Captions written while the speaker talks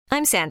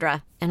I'm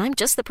Sandra, and I'm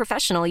just the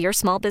professional your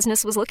small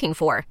business was looking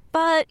for.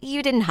 But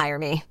you didn't hire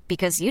me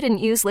because you didn't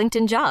use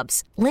LinkedIn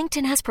Jobs.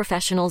 LinkedIn has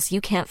professionals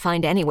you can't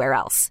find anywhere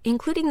else,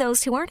 including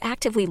those who aren't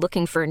actively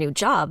looking for a new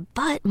job,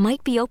 but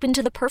might be open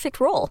to the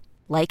perfect role,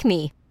 like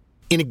me.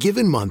 In a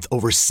given month,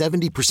 over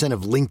 70%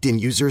 of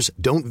LinkedIn users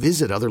don't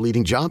visit other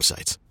leading job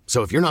sites.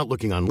 So if you're not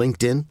looking on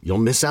LinkedIn, you'll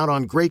miss out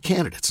on great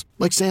candidates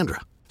like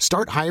Sandra.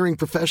 Start hiring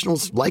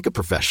professionals like a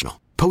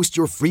professional. Post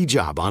your free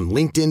job on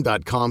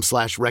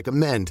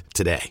linkedin.com/recommend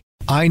today.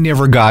 I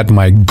never got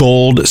my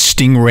gold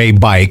Stingray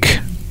bike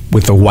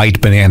with the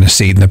white banana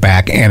seat in the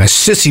back and a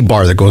sissy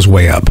bar that goes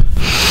way up.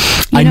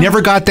 I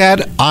never got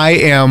that. I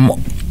am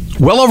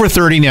well over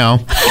 30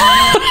 now.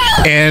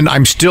 And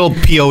I'm still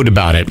PO'd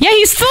about it. Yeah,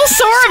 he's still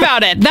sore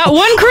about it. That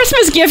one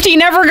Christmas gift he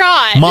never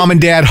got. Mom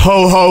and Dad,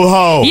 ho, ho,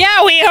 ho.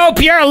 Yeah, we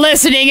hope you're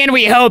listening and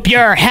we hope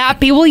you're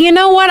happy. Well, you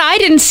know what? I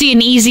didn't see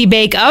an Easy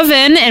Bake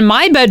Oven in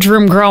my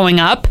bedroom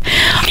growing up,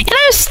 and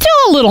I was still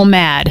a little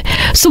mad.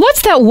 So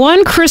what's that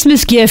one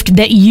Christmas gift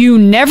that you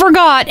never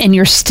got and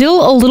you're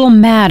still a little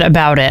mad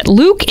about it?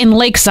 Luke in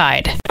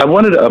Lakeside. I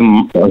wanted a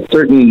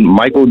certain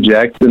Michael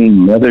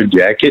Jackson leather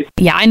jacket.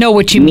 Yeah, I know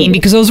what you mean,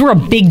 because those were a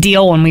big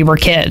deal when we were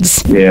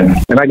kids. Yeah,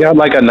 and I got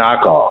like a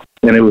knockoff,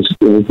 and it was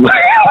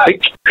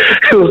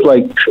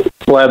like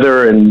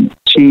leather and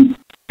cheap,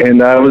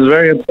 and I was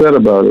very upset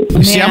about it.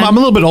 You see, I'm a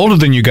little bit older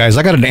than you guys.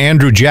 I got an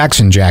Andrew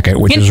Jackson jacket,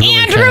 which is really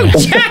Andrew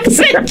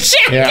Jackson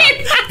jacket. Yeah.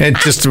 It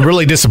just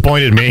really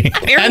disappointed me.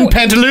 And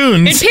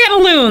pantaloons. And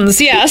pantaloons,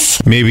 yes.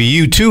 Maybe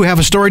you too have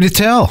a story to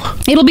tell.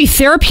 It'll be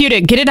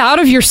therapeutic. Get it out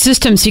of your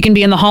system so you can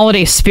be in the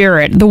holiday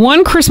spirit. The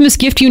one Christmas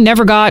gift you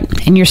never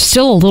got, and you're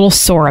still a little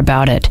sore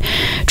about it.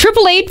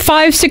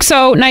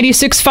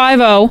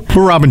 888-560-9650.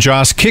 We're Rob and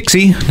Joss,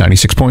 Kixie,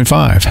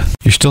 96.5.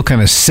 You're still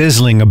kind of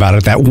sizzling about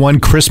it. That one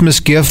Christmas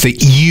gift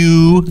that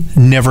you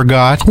never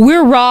got.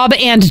 We're Rob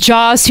and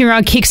Joss here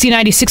on Kixie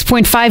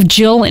 96.5.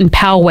 Jill in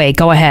Poway.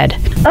 Go ahead.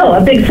 Oh,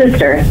 a big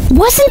sister.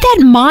 Wasn't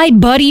that my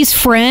buddy's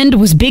friend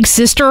was big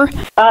sister?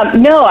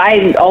 No,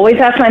 I always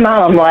ask my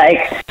mom, I'm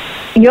like,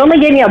 you only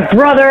gave me a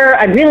brother.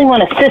 I really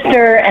want a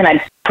sister, and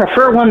I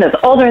prefer one that's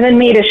older than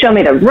me to show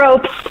me the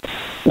ropes.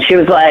 And she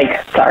was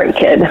like, sorry,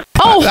 kid.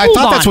 Oh, I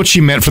thought that's what she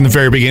meant from the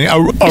very beginning. A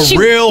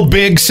real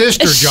big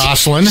sister,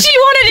 Jocelyn. She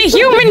wanted a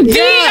human being.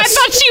 Yes. I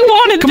thought she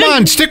wanted Come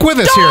on, stick with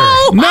us here.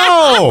 No.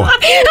 Oh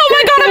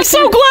my God, I'm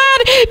so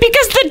glad,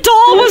 because the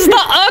doll was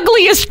the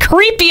ugliest,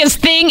 creepiest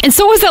thing, and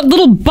so was that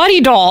little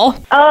buddy doll.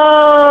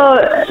 Oh,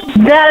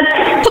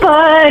 that's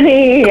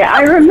funny.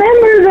 I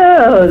remember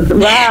those.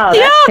 Wow,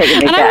 that's taking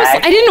me and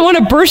back. I didn't want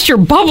to burst your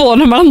bubble,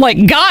 and I'm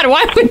like, God,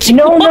 why would you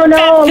No, want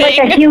that like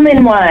thing? a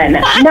human one.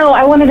 No,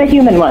 I wanted a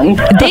human one.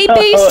 They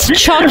based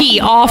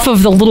Chucky off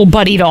of the little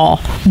buddy doll.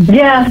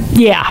 Yeah.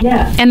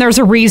 And there's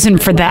a reason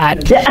for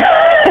that.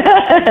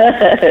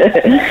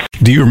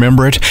 Do you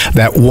remember it?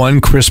 That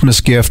one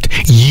Christmas gift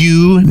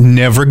you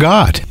never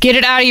got. Get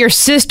it out of your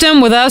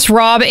system with us,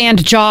 Rob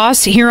and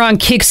Joss, here on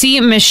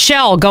Kixie.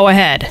 Michelle, go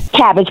ahead.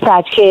 Cabbage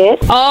Patch Kid.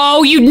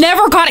 Oh, you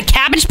never got a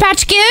Cabbage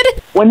Patch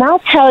Kid? When I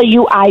tell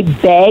you I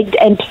begged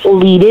and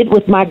pleaded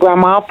with my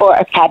grandma for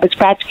a Cabbage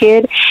Patch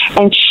Kid,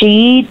 and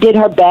she did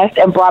her best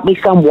and brought me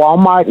some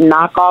Walmart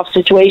knockoff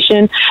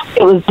situation.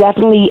 It was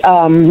definitely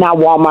not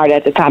Walmart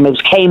at the time. It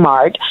was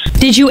Kmart.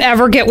 Did you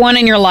ever get one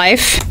in your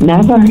life?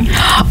 Never.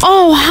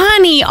 Oh,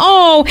 honey.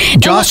 Oh.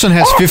 Jocelyn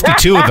has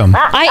 52 of them.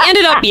 I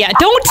ended up,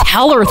 don't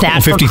tell her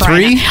that.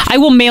 53? I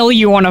will mail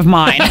you one of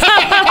mine.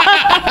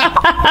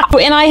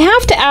 And I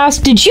have to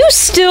ask, did you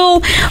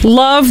still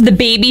love the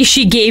baby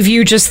she gave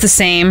you just the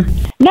same?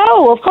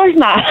 No, of course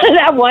not.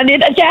 I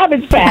wanted a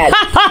Cabbage Patch.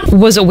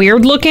 Was it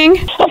weird looking?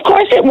 Of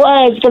course it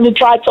was, because it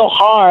tried so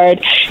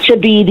hard to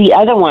be the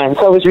other one,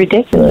 so it was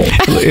ridiculous.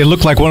 It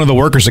looked like one of the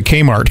workers at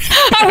Kmart.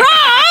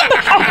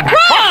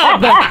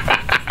 Rob!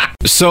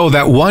 So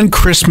that one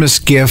Christmas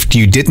gift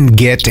you didn't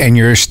get, and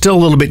you're still a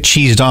little bit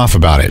cheesed off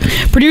about it.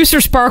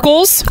 Producer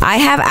Sparkles. I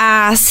have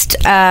asked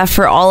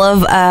for all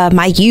of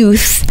my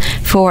youth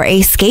for a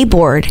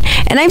skateboard,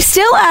 and I'm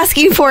still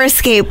asking for a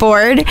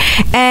skateboard,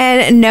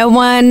 and no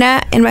one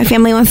in my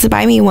family wants to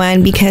buy me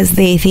one because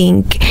they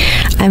think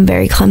I'm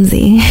very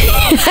clumsy.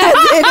 As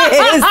it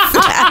is.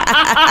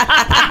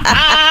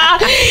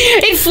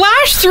 It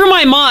flashed through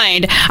my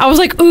mind. I was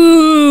like,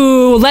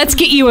 ooh, let's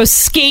get you a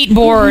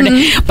skateboard.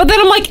 Mm-hmm. But then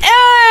I'm like,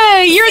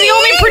 hey, you're the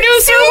only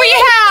producer we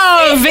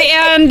have,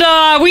 and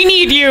we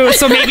need you,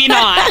 so maybe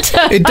not.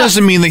 It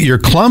doesn't mean that you're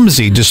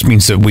clumsy. It just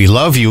means that we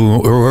love you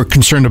or we're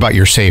concerned about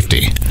your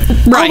safety.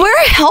 Right. I'll wear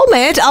a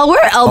helmet. I'll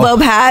wear elbow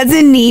pads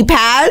and knee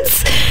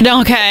pads.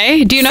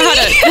 Okay. Do you know how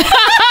to...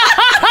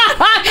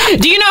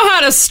 Do you know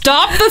how to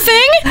stop the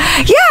thing?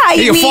 Yeah,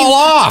 you fall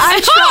off.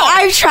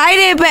 I've tried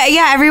it, but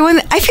yeah, everyone.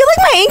 I feel like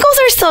my ankles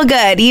are still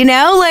good. You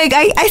know, like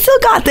I still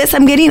got this.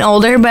 I'm getting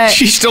older, but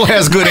she still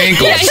has good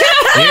ankles.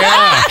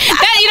 Yeah.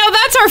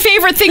 That's our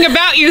favorite thing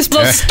about you is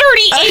those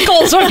sturdy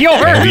ankles of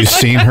yours. Have you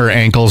seen her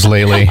ankles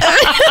lately?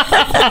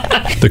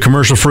 The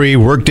commercial-free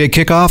Workday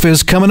Kickoff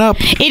is coming up.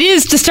 It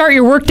is to start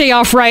your workday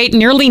off right.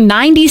 Nearly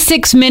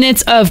 96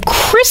 minutes of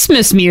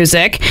Christmas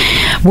music.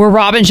 We're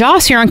Rob and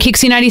Joss here on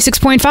Kixie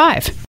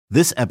 96.5.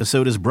 This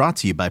episode is brought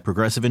to you by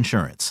Progressive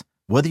Insurance.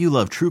 Whether you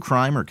love true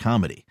crime or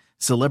comedy,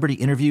 celebrity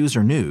interviews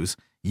or news,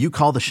 you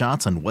call the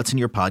shots on what's in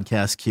your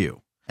podcast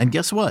queue. And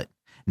guess what?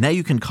 Now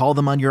you can call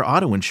them on your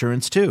auto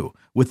insurance too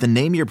with the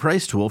Name Your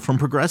Price tool from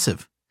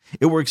Progressive.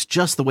 It works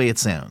just the way it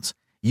sounds.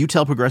 You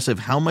tell Progressive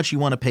how much you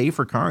want to pay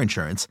for car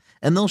insurance,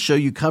 and they'll show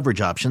you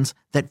coverage options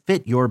that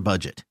fit your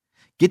budget.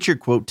 Get your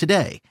quote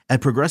today at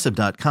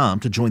Progressive.com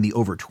to join the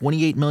over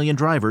 28 million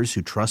drivers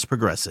who trust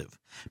Progressive.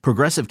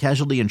 Progressive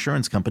Casualty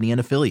Insurance Company and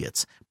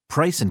Affiliates.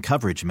 Price and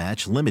coverage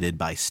match limited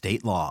by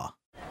state law.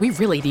 We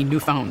really need new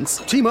phones.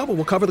 T-Mobile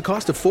will cover the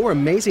cost of 4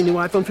 amazing new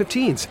iPhone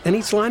 15s, and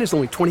each line is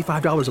only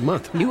 $25 a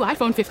month. New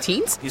iPhone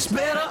 15s? It's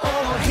better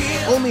over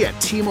here. Only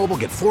at T-Mobile,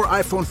 get 4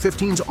 iPhone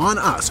 15s on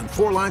us and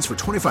 4 lines for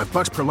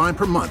 $25 per line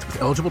per month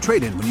with eligible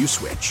trade-in when you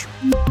switch.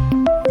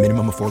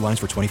 Minimum of 4 lines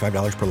for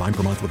 $25 per line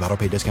per month with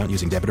autopay discount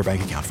using debit or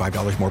bank account.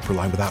 $5 more per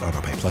line without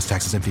autopay, plus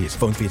taxes and fees.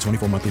 Phone fee at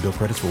 24 monthly bill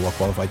credits for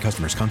well-qualified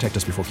customers. Contact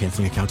us before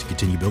canceling account to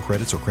continue bill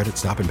credits or credit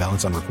stop and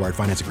balance on required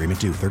finance agreement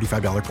due.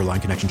 $35 per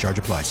line connection charge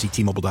applies. See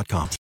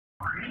T-Mobile.com.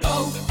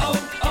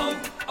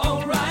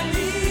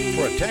 O'Reilly.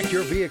 Protect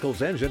your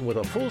vehicle's engine with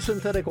a full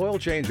synthetic oil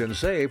change and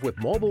save with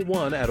Mobil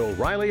 1 at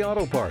O'Reilly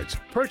Auto Parts.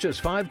 Purchase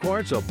 5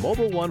 quarts of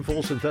Mobil 1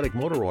 full synthetic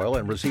motor oil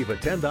and receive a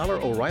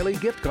 $10 O'Reilly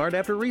gift card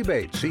after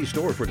rebate. See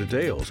store for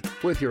details.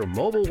 With your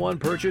Mobil 1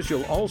 purchase,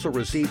 you'll also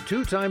receive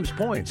 2 times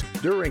points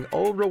during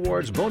O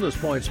Rewards Bonus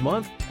Points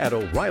Month at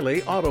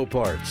O'Reilly Auto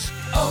Parts.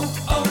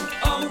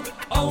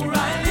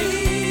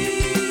 O'Reilly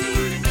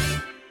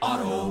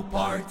Auto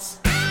Parts.